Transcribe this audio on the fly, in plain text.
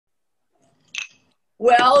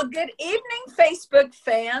Well, good evening, Facebook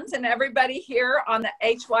fans and everybody here on the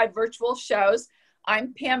HY Virtual Shows.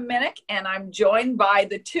 I'm Pam Minnick, and I'm joined by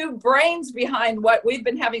the two brains behind what we've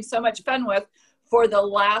been having so much fun with for the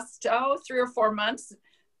last, 3 or 4 months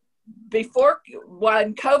before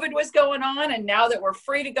when COVID was going on. And now that we're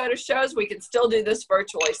free to go to shows, we can still do this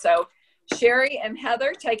virtually. So Sherry and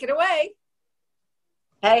Heather, take it away.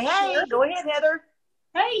 Hey, go ahead, Heather.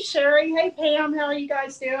 Hey, Sherry. Hey, Pam. How are you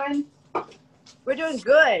guys doing? We're doing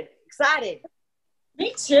good. Excited.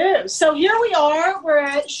 Me too. So here we are. We're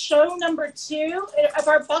at show number 2 of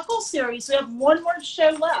our Buckle series. We have one more show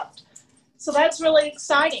left. So that's really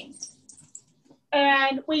exciting.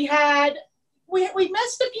 And we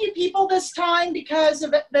missed a few people this time because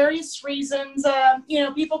of various reasons.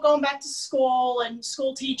 People going back to school and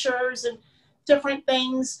school teachers and different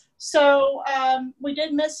things. So we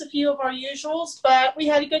did miss a few of our usuals, but we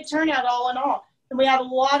had a good turnout all in all. And we had a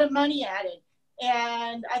lot of money added.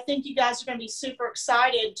 And I think you guys are going to be super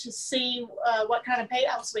excited to see what kind of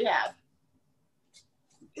payouts we have.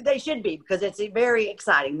 They should be, because it's very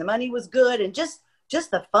exciting. The money was good, and just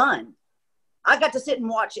the fun. I got to sit and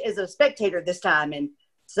watch as a spectator this time, and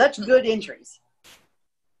such good entries.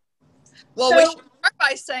 Well, we should start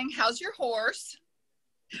by saying, how's your horse?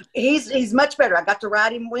 He's much better. I got to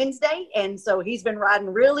ride him Wednesday, and so he's been riding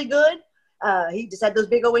really good. He just had those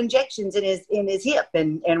big old injections in his hip,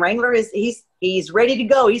 and Wrangler he's ready to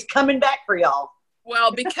go. He's coming back for y'all.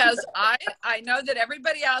 Well, because I know that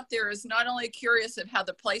everybody out there is not only curious of how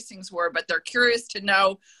the placings were, but they're curious to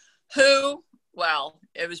know who. Well,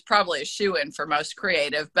 it was probably a shoe-in for most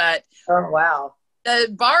creative, but oh wow,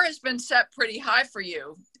 the bar has been set pretty high for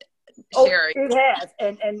you, Sherry. Oh, it has,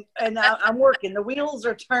 and I'm working. The wheels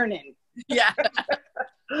are turning. Yeah.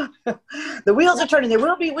 The wheels are turning. There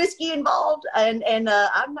will be whiskey involved, and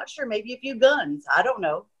I'm not sure, maybe a few guns. I don't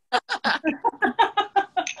know.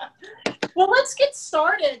 Well, let's get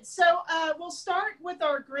started. So we'll start with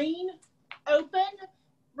our Green Open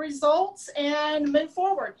results and move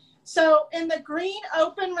forward. So in the Green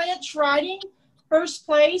Open Ranch Riding, first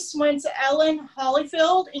place went to Ellen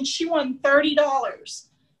Hollyfield, and she won $30.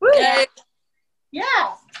 Yay.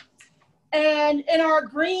 Yeah. And in our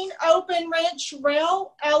Green Open Ranch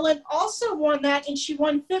Rail, Ellen also won that, and she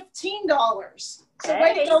won $15. So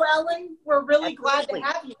way to go, Ellen. We're really glad to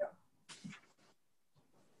have you.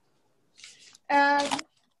 And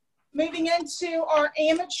moving into our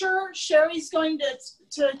amateur, Sherry's going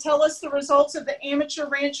to tell us the results of the amateur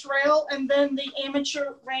ranch rail and then the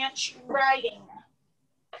amateur ranch riding.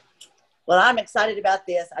 Well, I'm excited about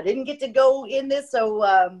this. I didn't get to go in this, so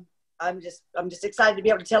I'm just excited to be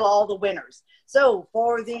able to tell all the winners. So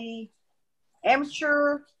for the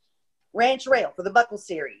amateur ranch rail for the Buckle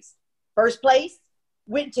series, first place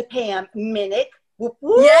went to Pam Minnick. Whoop,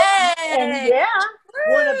 whoop. Yay! And yeah,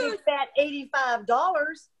 won a big fat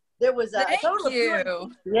 $85. There was a total of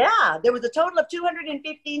there was a total of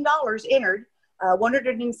 $215 entered.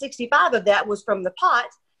 165 of that was from the pot,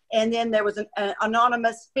 and then there was an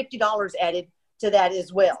anonymous $50 added to that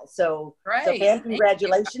as well. So, great. So Pam,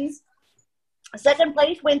 congratulations. Second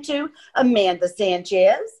place went to Amanda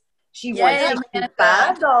Sanchez. She won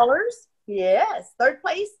 $65. Yes. Third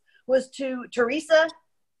place was to Teresa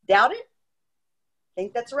Dowdett. I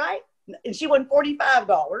think that's right. And she won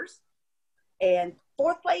 $45. And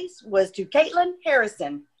fourth place was to Caitlin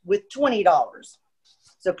Harrison with $20.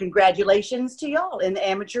 So congratulations to y'all in the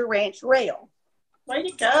amateur ranch rail. Way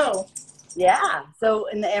to go. Yeah. So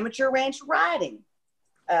in the amateur ranch riding,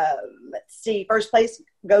 let's see, first place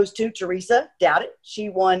goes to Teresa Dowdett. She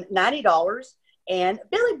won $90. And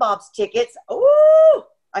Billy Bob's tickets. Oh,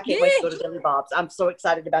 I can't wait to go to Billy Bob's. I'm so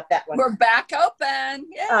excited about that one. We're back open.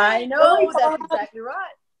 Yay. I know. That's exactly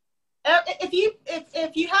right.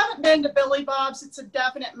 If you haven't been to Billy Bob's, it's a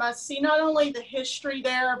definite must see. Not only the history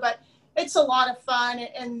there, but it's a lot of fun,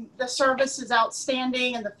 and the service is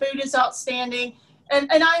outstanding, and the food is outstanding. And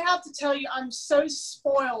I have to tell you, I'm so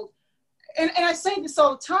spoiled. And I say this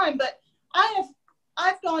all the time, but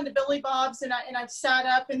I've gone to Billy Bob's, and I've sat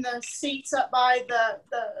up in the seats up by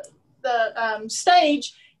the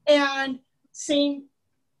stage and seen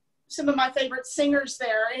some of my favorite singers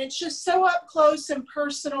there. And it's just so up close and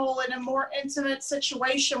personal and a more intimate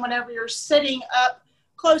situation whenever you're sitting up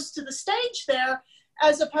close to the stage there,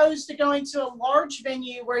 as opposed to going to a large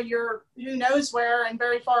venue where you're who knows where and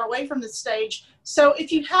very far away from the stage. So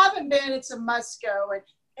if you haven't been, it's a must go.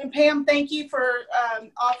 And Pam, thank you for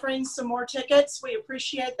offering some more tickets. We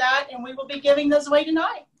appreciate that. And we will be giving those away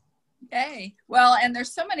tonight. Okay. Well, and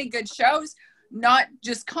there's so many good shows. not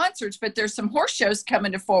just concerts, but there's some horse shows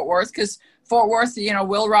coming to Fort Worth, because Fort Worth, you know,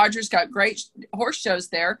 Will Rogers got great horse shows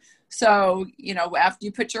there. So, you know, after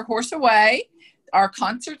you put your horse away, our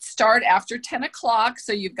concerts start after 10 o'clock.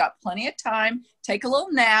 So you've got plenty of time, take a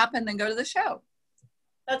little nap, and then go to the show.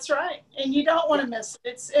 That's right. And you don't want to miss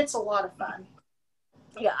it. It's a lot of fun.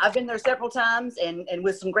 Yeah, I've been there several times and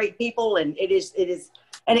with some great people, and it is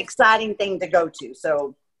an exciting thing to go to.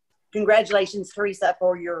 So congratulations, Teresa,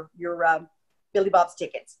 for your Billy Bob's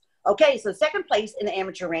tickets. Okay, so second place in the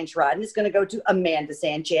amateur ranch riding is going to go to Amanda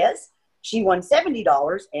Sanchez. She won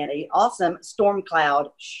 $70 and an awesome Storm Cloud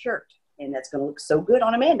shirt. And that's going to look so good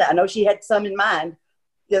on Amanda. I know she had some in mind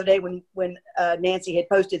the other day when Nancy had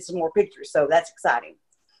posted some more pictures. So that's exciting.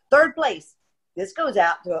 Third place. This goes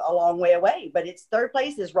out to a long way away, but it's third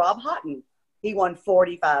place is Rob Houghton. He won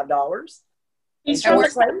 $45. He's from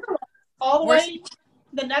all the way to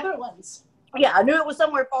the Netherlands. Yeah, I knew it was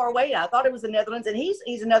somewhere far away. I thought it was the Netherlands, and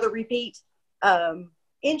he's another repeat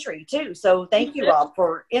entry too. So thank you, Rob,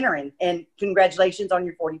 for entering, and congratulations on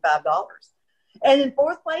your $45. And in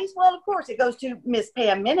fourth place, well, of course, it goes to Miss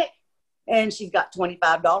Pam Minnick, and she's got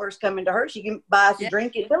 $25 coming to her. She can buy us a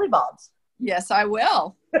drink at Billy Bob's. Yes, I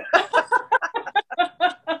will.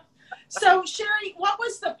 So, Sherry, what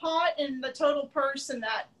was the pot and the total purse in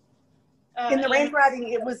that? In the ranch riding,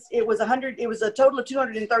 it was $100. It was a total of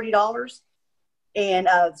 $230, and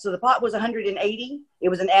so the pot was $180. It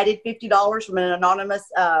was an added $50 from an anonymous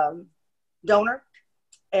donor,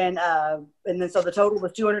 and then so the total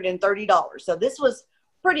was $230. So this was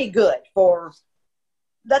pretty good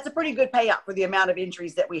that's a pretty good payout for the amount of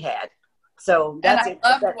entries that we had. So that's and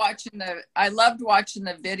I loved watching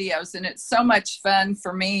the videos, and it's so much fun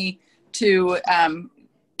for me to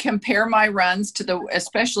compare my runs to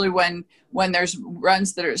especially when there's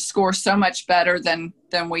runs that score so much better than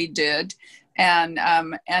we did. And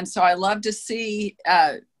so I love to see,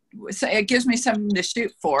 so it gives me something to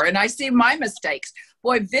shoot for. And I see my mistakes.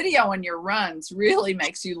 Boy, video on your runs really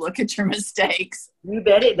makes you look at your mistakes. You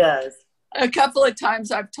bet it does. A couple of times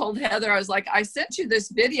I've told Heather, I was like, I sent you this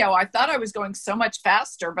video. I thought I was going so much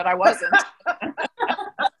faster, but I wasn't.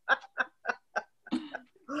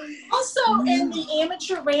 Also, in the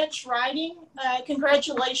amateur ranch riding,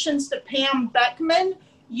 congratulations to Pam Beckman.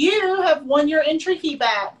 You have won your entry fee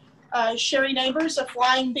back. Sherry Neighbors of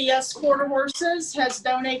Flying BS Quarter Horses has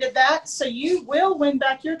donated that, so you will win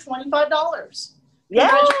back your $25. Yay!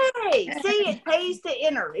 See, it pays to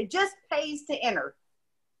enter. It just pays to enter.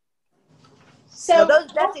 So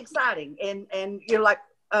that's exciting. And you're like,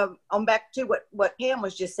 on back to what Pam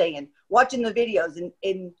was just saying, watching the videos,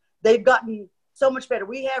 and they've gotten so much better.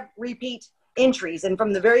 We have repeat entries, and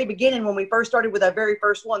from the very beginning, when we first started with our very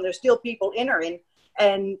first one, there's still people entering.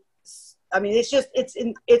 And I mean,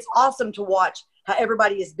 it's awesome to watch how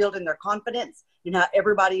everybody is building their confidence and how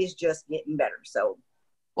everybody is just getting better. So,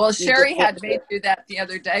 well, Sherry had me do that the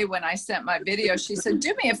other day when I sent my video. She said,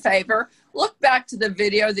 do me a favor, look back to the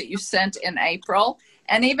video that you sent in April.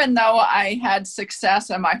 And even though I had success,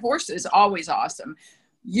 and my horse is always awesome,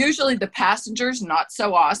 usually the passengers not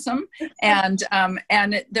so awesome. And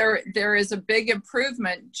there is a big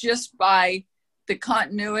improvement just by the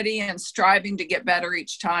continuity and striving to get better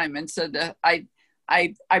each time. And so I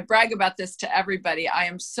brag about this to everybody. I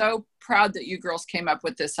am so proud that you girls came up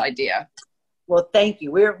with this idea. Well, thank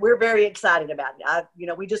you. We're very excited about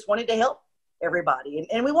it. We just wanted to help everybody,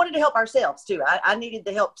 and we wanted to help ourselves too. I needed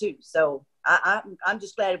the help too. So I'm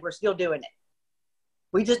just glad we're still doing it.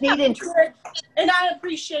 We just need interest. And I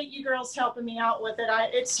appreciate you girls helping me out with it.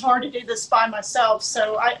 It's hard to do this by myself.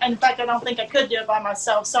 So in fact, I don't think I could do it by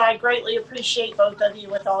myself. So I greatly appreciate both of you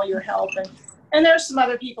with all your help. And there's some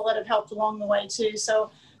other people that have helped along the way too.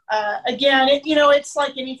 So again, it's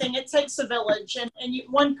like anything. It takes a village, and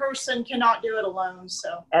one person cannot do it alone.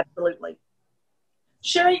 So absolutely.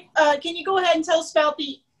 Sherry, can you go ahead and tell us about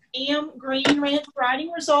the Am Green Ranch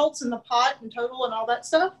riding results and the pot and total and all that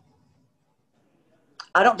stuff?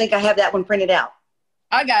 I don't think I have that one printed out.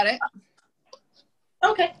 I got it.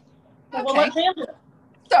 Okay. Well, we'll let Pam do it.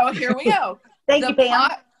 So here we go. Thank you,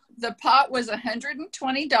 Pam. The pot was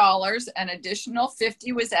 $120. An additional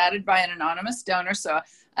 $50 was added by an anonymous donor. So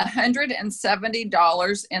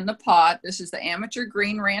 $170 in the pot. This is the Amateur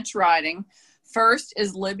Green Ranch Riding. First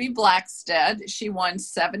is Libby Blackstead. She won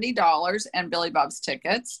 $70 and Billy Bob's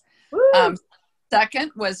tickets.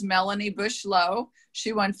 Second was Melanie Bush-Lowe.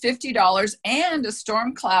 She won $50 and a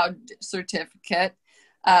Storm Cloud certificate.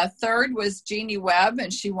 Third was Jeannie Webb,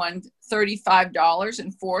 and she won $35.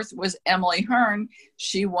 And fourth was Emily Hearn.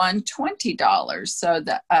 She won $20. So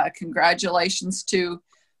congratulations to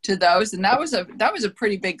those. And that was a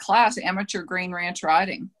pretty big class, Amateur Green Ranch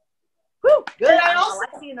Riding. Woo, good. And I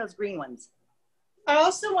like seeing those green ones. I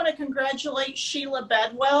also want to congratulate Sheila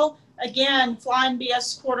Bedwell. Again, Flying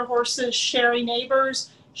BS Quarter Horses, Sherry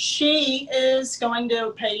Neighbors. She is going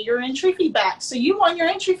to pay your entry fee back. So you won your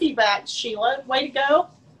entry fee back, Sheila. Way to go.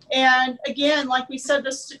 And again, like we said,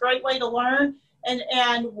 this is a great way to learn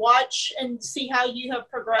and watch and see how you have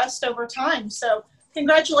progressed over time. So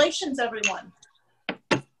congratulations, everyone.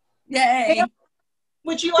 Yay. Pam,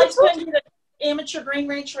 would you like to do the Amateur Green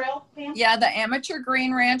Ranch Rail, Pam? Yeah, the Amateur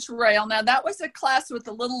Green Ranch Rail. Now that was a class with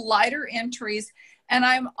a little lighter entries, and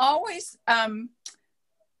I'm always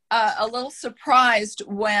a little surprised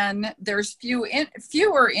when there's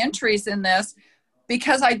fewer entries in this,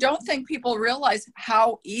 because I don't think people realize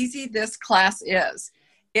how easy this class is.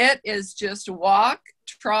 It is just walk,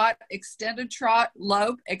 trot, extended trot,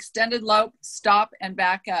 lope, extended lope, stop, and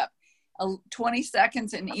back up. 20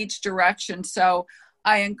 seconds in each direction. So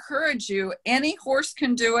I encourage you, any horse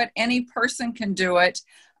can do it, any person can do it.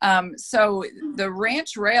 So the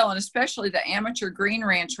ranch rail, and especially the Amateur Green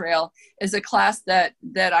Ranch Rail, is a class that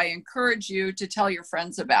I encourage you to tell your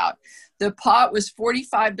friends about. The pot was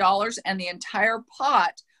 $45, and the entire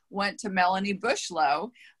pot went to Melanie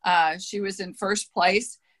Bushlow. She was in first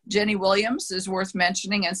place. Jenny Williams is worth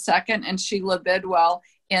mentioning in second, and Sheila Bidwell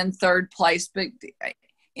in third place. But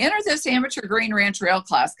enter this Amateur Green Ranch Rail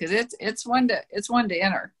class, because it's one to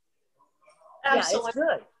enter. Absolutely.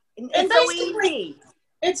 Yeah, it's good. And so easy.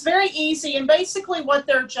 It's very easy, and basically what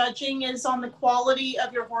they're judging is on the quality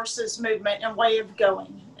of your horse's movement and way of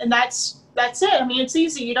going, and that's it. I mean, it's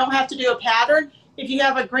easy. You don't have to do a pattern. If you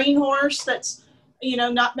have a green horse that's, you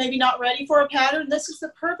know, maybe not ready for a pattern, this is the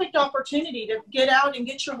perfect opportunity to get out and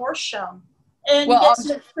get your horse shown and get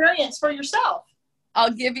some experience for yourself.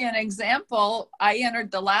 I'll give you an example. I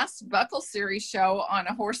entered the last Buckle Series show on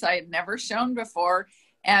a horse I had never shown before,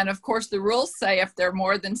 and of course the rules say if they're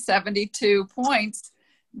more than 72 points,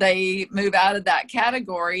 they move out of that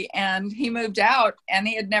category, and he moved out and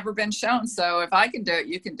he had never been shown. So if I can do it,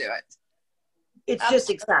 you can do it. It's just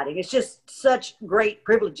exciting. It's just such great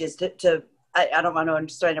privileges to I don't want to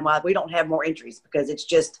understand why we don't have more entries, because it's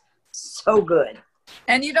just so good.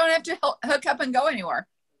 And you don't have to hook up and go anywhere.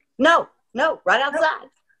 No, right outside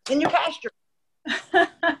in your pasture.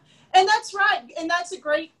 And that's right. And that's a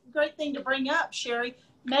great thing to bring up, Sherry.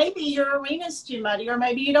 Maybe your arena's too muddy, or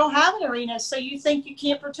maybe you don't have an arena, so you think you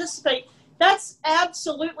can't participate. That's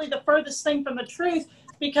absolutely the furthest thing from the truth,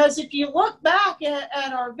 because if you look back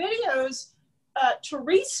at our videos,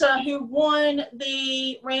 Teresa, who won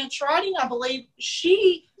the ranch riding, I believe,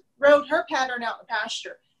 she rode her pattern out in the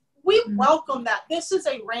pasture. We welcome that. This is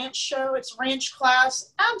a ranch show. It's ranch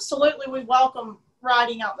class. Absolutely, we welcome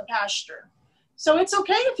riding out in the pasture. So it's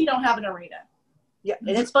okay if you don't have an arena. Yeah,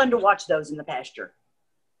 and it's fun to watch those in the pasture.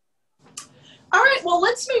 All right, well,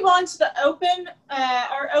 let's move on to the open,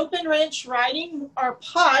 our open ranch riding. Our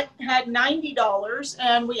pot had $90,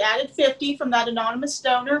 and we added $50 from that anonymous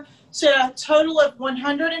donor, so a total of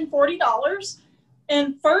 $140.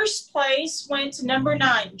 And first place went to number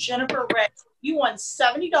 9, Jennifer Ray. You won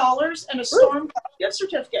 $70 and a Storm gift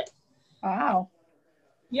certificate. Wow.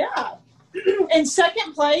 Yeah. And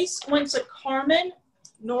second place went to Carmen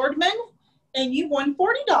Nordman, and you won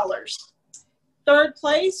 $40. Third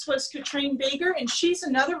place was Katrine Beeger, and she's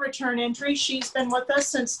another return entry. She's been with us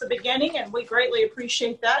since the beginning, and we greatly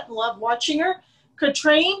appreciate that and love watching her.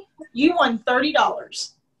 Katrine, you won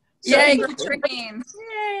 $30. So yay, Katrine.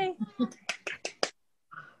 Yay.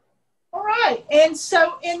 All right. And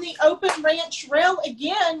so in the open ranch rail,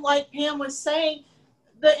 again, like Pam was saying,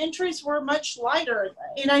 the entries were much lighter.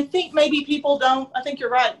 And I think maybe people don't, I think you're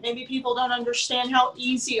right, maybe people don't understand how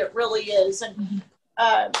easy it really is. And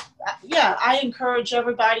yeah, I encourage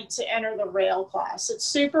everybody to enter the rail class. It's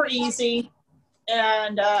super easy.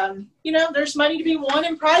 And, you know, there's money to be won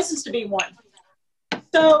and prizes to be won.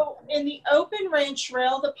 So in the open ranch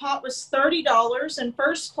rail, the pot was $30, and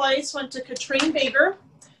first place went to Katrine Beeger.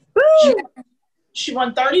 She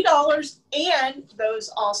won $30 and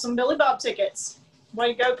those awesome Billy Bob tickets.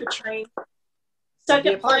 Way to go, Katrine.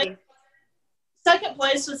 Second place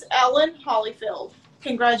was Ellen Hollyfield.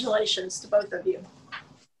 Congratulations to both of you.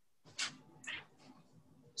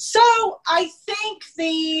 So I think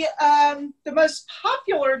the most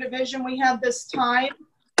popular division we have this time,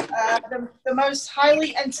 the most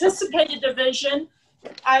highly anticipated division,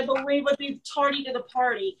 I believe, would be Tardy to the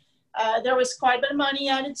Party. There was quite a bit of money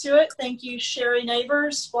added to it. Thank you, Sherry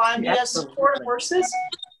Neighbors, Flying BS Support Horses.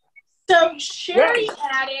 So Sherry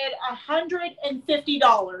added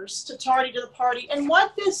 $150 to Tardy to the Party. And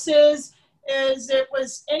what this is it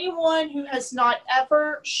was anyone who has not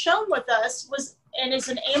ever shown with us and is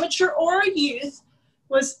an amateur or a youth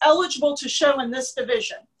was eligible to show in this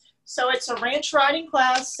division. So it's a ranch riding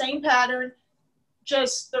class, same pattern.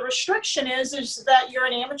 Just the restriction is that you're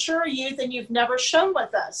an amateur or youth and you've never shown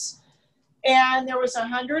with us. And there was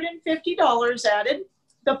 $150 added.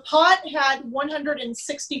 The pot had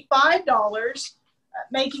 $165,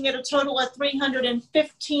 making it a total of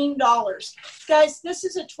 $315. Guys, this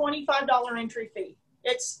is a $25 entry fee.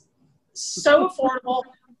 It's so affordable.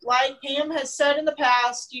 Like Pam has said in the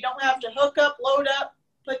past, you don't have to hook up, load up,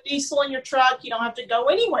 put diesel in your truck. You don't have to go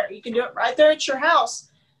anywhere. You can do it right there at your house.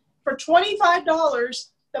 For $25,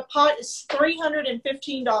 the pot is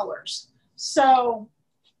 $315. So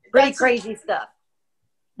pretty crazy stuff.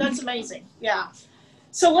 That's amazing. Yeah.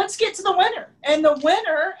 So let's get to the winner. And the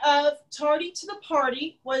winner of Tardy to the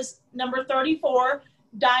Party was number 34,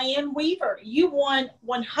 Diane Weaver. You won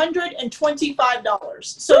 $125.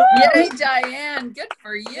 So yay, Diane. Good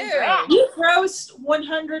for you. You grossed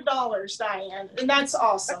 $100, Diane. And that's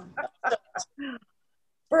awesome.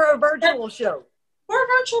 For a virtual show. For a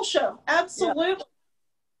virtual show. Absolutely.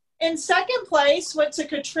 Yeah. In second place went to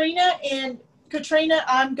Katrina. And Katrina,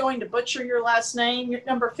 I'm going to butcher your last name. You're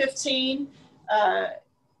number 15.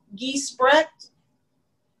 Giesbrecht.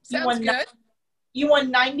 Sounds good. You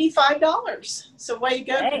won $95. So way to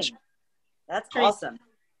go. Hey, that's awesome.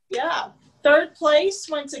 Yeah. Third place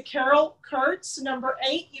went to Carol Kurtz, number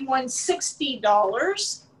 8. You won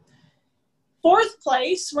 $60. Fourth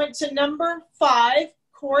place went to number 5,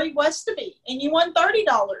 Corey Westaby, and you won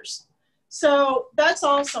 $30. So that's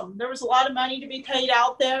awesome. There was a lot of money to be paid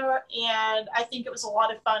out there, and I think it was a lot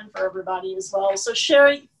of fun for everybody as well. So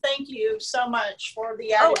Sherry, thank you so much for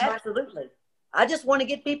the added money. Absolutely. I just want to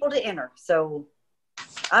get people to enter. So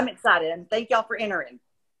I'm excited, and thank y'all for entering.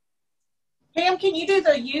 Pam, can you do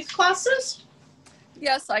the youth classes?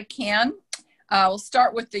 Yes, I can. We'll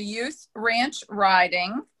start with the youth ranch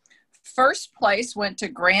riding. First place went to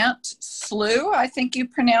Grant Slew. I think you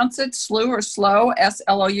pronounce it Slew or Slow,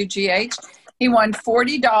 S-L-O-U-G-H. He won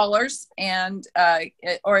 $40, and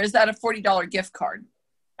or is that a $40 gift card?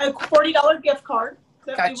 A $40 gift card.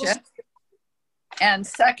 Gotcha. And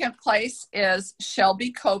second place is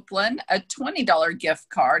Shelby Copeland, a $20 gift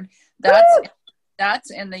card.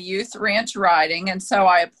 That's in the youth ranch riding. And so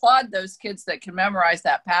I applaud those kids that can memorize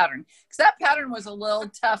that pattern, because that pattern was a little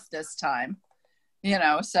tough this time, you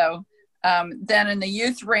know. So then in the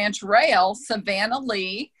youth ranch rail, Savannah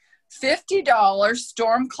Lee, $50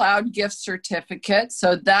 storm cloud gift certificate.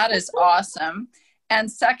 So that is awesome.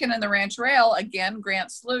 And second in the ranch rail, again,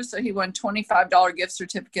 Grant Slew. So he won $25 gift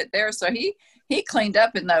certificate there. So he cleaned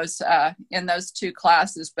up in those two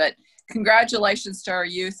classes. But congratulations to our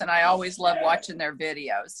youth, and I always love watching their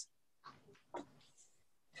videos.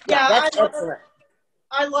 Yeah, that's excellent.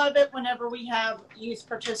 I love it whenever we have youth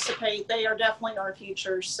participate. They are definitely our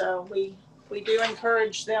future, so we do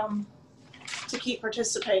encourage them to keep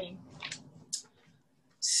participating.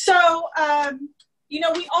 So, you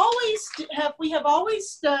know, we have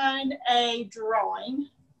always done a drawing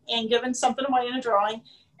and given something away in a drawing.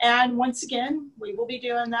 And once again, we will be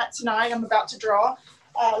doing that tonight. I'm about to draw.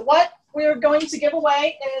 What we're going to give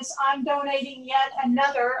away is I'm donating yet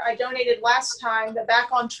another. I donated last time, the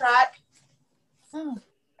Back on Track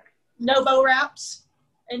Nobo wraps.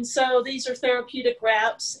 And so these are therapeutic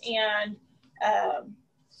wraps, and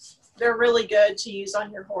they're really good to use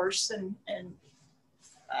on your horse and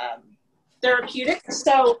therapeutic.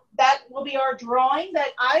 So that will be our drawing that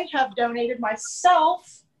I have donated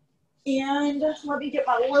myself. And let me get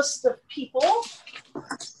my list of people,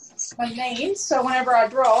 my names. So whenever I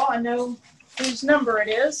draw, I know whose number it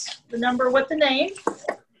is, the number with the name.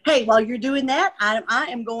 Hey, while you're doing that, I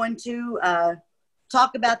am going to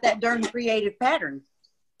talk about that darn creative pattern.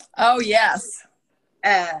 Oh, yes.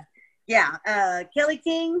 Kelly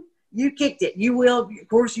King, you kicked it. You will, of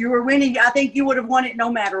course, you were winning. I think you would have won it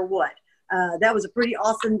no matter what. That was a pretty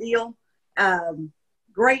awesome deal.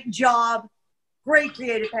 Great job. Great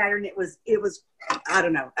creative pattern. It was, I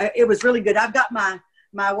don't know. It was really good. I've got my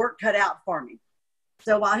work cut out for me.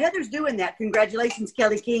 So while Heather's doing that, congratulations,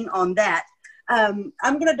 Kelly King, on that. I'm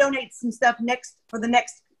going to donate some stuff for the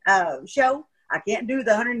next show. I can't do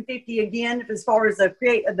the 150 again as far as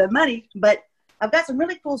the money, but I've got some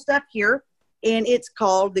really cool stuff here, and it's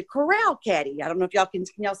called the Corral Caddy. I don't know if y'all can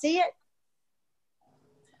y'all see it?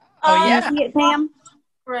 Oh, yeah. Can you see it, Pam?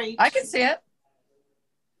 Great. I can see it.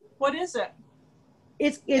 What is it?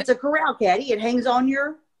 It's a Corral Caddy. It hangs on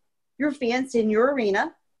your fence in your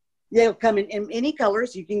arena. They'll come in any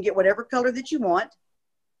colors. You can get whatever color that you want.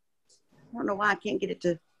 I don't know why I can't get it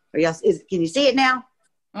to. Can you see it now?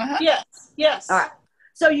 Uh-huh. Yes. All right.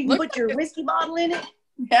 So you can put your whiskey bottle in it.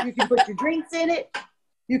 Yeah. You can put your drinks in it.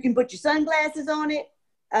 You can put your sunglasses on it.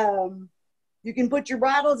 You can put your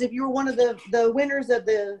bridles, if you were one of the winners of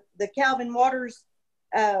the Calvin Waters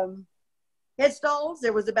headstalls.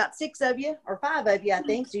 There was about 6 of you, or 5 of you, I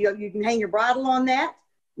think. So you can hang your bridle on that,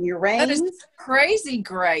 your reins. That is crazy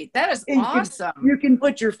great. That is awesome. You can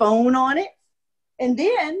put your phone on it. And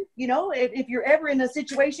then, you know, if you're ever in a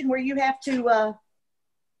situation where you have to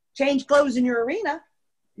change clothes in your arena,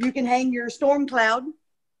 you can hang your Storm Cloud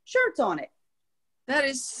shirts on it. That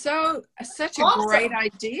is such a awesome. Great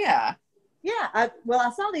idea. Yeah. I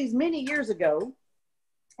saw these many years ago.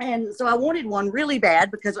 And so I wanted one really bad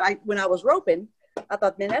because when I was roping, I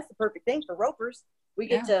thought, man, that's the perfect thing for ropers. We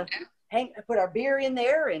get to put our beer in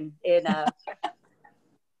there and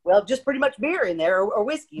well, just pretty much beer in there or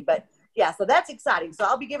whiskey. But yeah, so that's exciting. So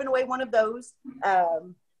I'll be giving away one of those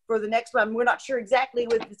for the next one. We're not sure exactly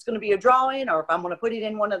if it's going to be a drawing or if I'm going to put it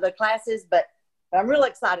in one of the classes, but I'm really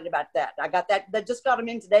excited about that. I got that just got them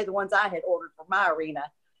in today, the ones I had ordered for my arena,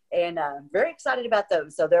 and very excited about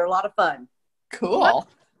those. So they're a lot of fun. Cool.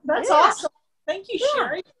 That's awesome. Thank you,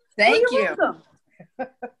 Sherry. Thank you. Welcome.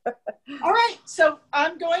 All right, so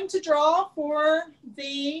I'm going to draw for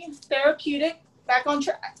the therapeutic back on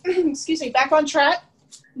track. Excuse me, back on track.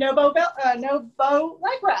 No bow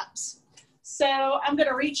leg wraps. So I'm going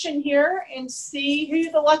to reach in here and see who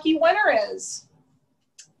the lucky winner is.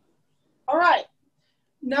 All right,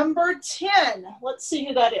 number 10. Let's see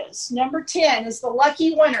who that is. Number 10 is the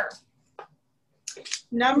lucky winner.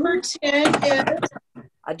 Number 10 is...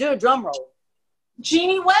 I do a drum roll.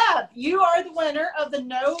 Jeannie Webb, you are the winner of the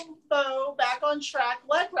No Bow Back on Track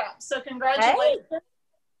leg wrap. So congratulations. Hey.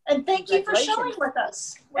 And thank you for showing with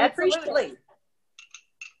us. We appreciate it.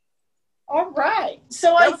 All right.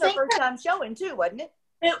 So that was our first time showing too, wasn't it?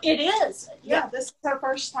 It is. Yeah, this is our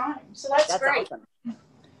first time. So that's great. Awesome.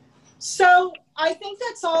 So I think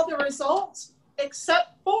that's all the results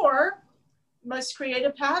except for most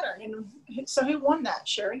creative pattern. And so who won that,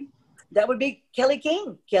 Sherry? That would be Kelly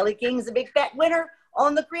King. Kelly King is a big fat winner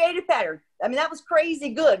on the creative pattern. I mean, that was crazy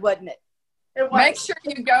good, wasn't it? It was. Make sure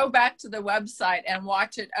you go back to the website and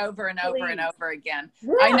watch it over and over and over again.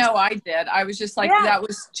 Yeah. I know I did. I was just like, that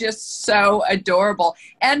was just so adorable.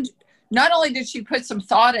 And not only did she put some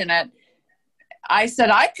thought in it, I said,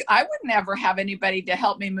 I would never have anybody to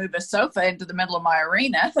help me move a sofa into the middle of my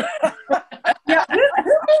arena. Yeah, who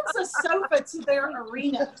moves a sofa to their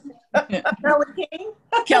arena? Kelly King?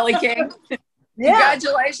 Kelly King. Yeah.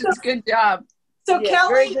 Congratulations. Good job. So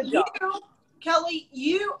Kelly,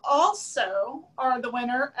 you also are the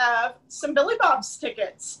winner of some Billy Bob's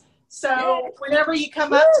tickets. So whenever you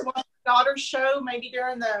come up to my daughter's show, maybe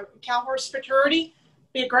during the Cow Horse Fraternity,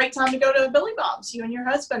 be a great time to go to Billy Bob's. You and your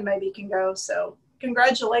husband maybe can go. So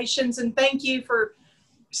congratulations and thank you for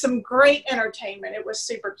some great entertainment. It was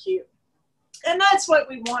super cute. And that's what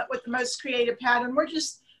we want with the most creative pattern.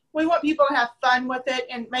 We want people to have fun with it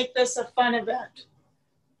and make this a fun event.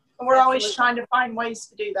 And we're always trying to find ways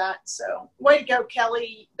to do that. So way to go,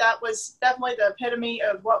 Kelly. That was definitely the epitome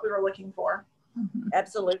of what we were looking for.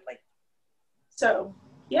 Absolutely. So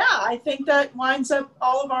yeah, I think that winds up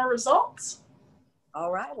all of our results.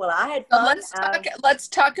 All right. Well, I had fun. Let's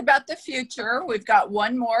talk about the future. We've got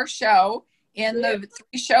one more show in the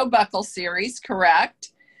 3-show buckle series,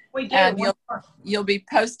 correct? We do. And you'll be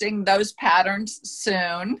posting those patterns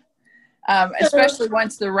soon, especially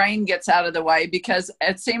once the rain gets out of the way, because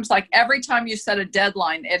it seems like every time you set a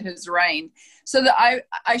deadline, it has rained. So that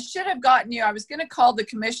I should have gotten you. I was going to call the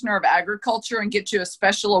Commissioner of Agriculture and get you a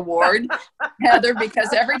special award, Heather,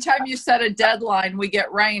 because every time you set a deadline, we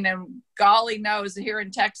get rain, and golly knows here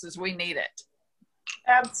in Texas, we need it.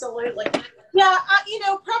 Absolutely. Yeah,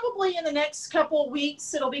 probably in the next couple of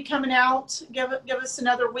weeks, it'll be coming out. Give us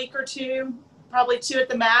another week or two, probably 2 at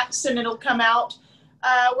the max, and it'll come out.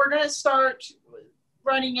 We're going to start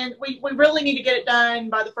running in. We really need to get it done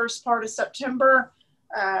by the first part of September.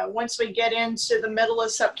 Once we get into the middle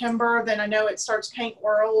of September, then I know it starts Paint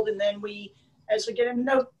World, and then as we get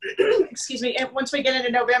into once we get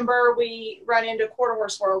into November, we run into Quarter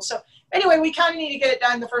Horse World. So anyway, we kind of need to get it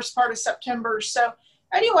done the first part of September. So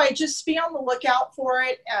anyway, just be on the lookout for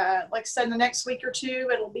it. Like I said, in the next week or two,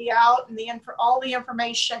 it'll be out and all the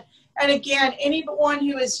information. And again, anyone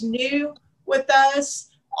who is new with us,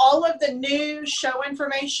 all of the new show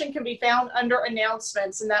information can be found under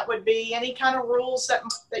announcements, and that would be any kind of rules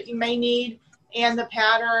that you may need and the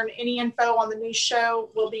pattern. Any info on the new show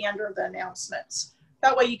will be under the announcements.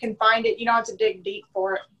 That way you can find it. You don't have to dig deep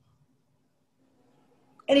for it.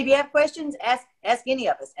 And if you have questions, ask any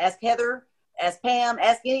of us. Ask Heather, ask Pam,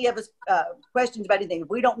 ask any of us questions about anything. If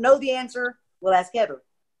we don't know the answer, we'll ask Heather.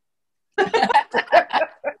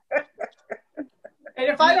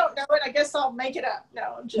 And if I don't know it, I guess I'll make it up.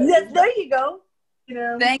 No, I'm joking. Yes, there you go. You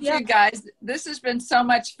know, Thank you guys. This has been so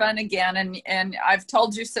much fun again. And I've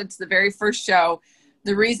told you since the very first show,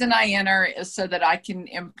 the reason I enter is so that I can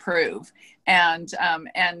improve. And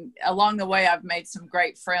along the way, I've made some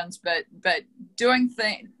great friends, but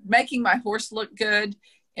making my horse look good,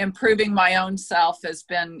 improving my own self has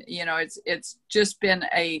been, it's just been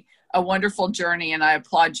a wonderful journey, and I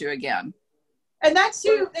applaud you again. And that's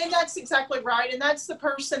you, and that's exactly right. And that's the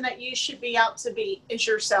person that you should be out to beat, is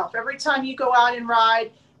yourself. Every time you go out and ride,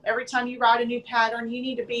 every time you ride a new pattern, you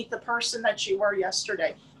need to beat the person that you were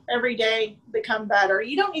yesterday. Every day, become better.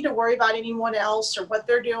 You don't need to worry about anyone else or what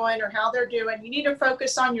they're doing or how they're doing. You need to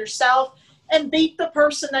focus on yourself and beat the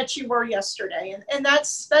person that you were yesterday. And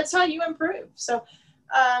that's how you improve. So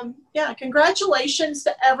congratulations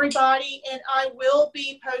to everybody. And I will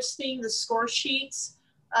be posting the score sheets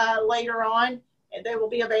later on. And they will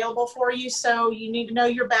be available for you. So you need to know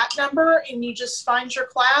your back number, and you just find your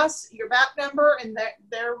class, your back number, and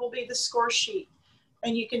there will be the score sheet.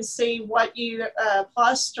 And you can see what you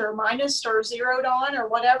plussed or minused or zeroed on or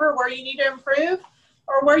whatever, where you need to improve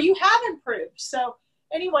or where you have improved. So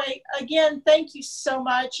anyway, again, thank you so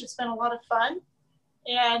much. It's been a lot of fun.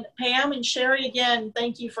 And Pam and Sherry, again,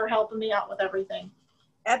 thank you for helping me out with everything.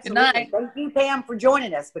 Absolutely. Good night. Thank you, Pam, for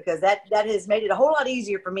joining us, because that has made it a whole lot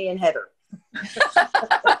easier for me and Heather.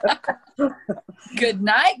 Good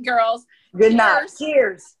night, girls. Good night.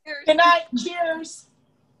 Cheers. Good night. Cheers.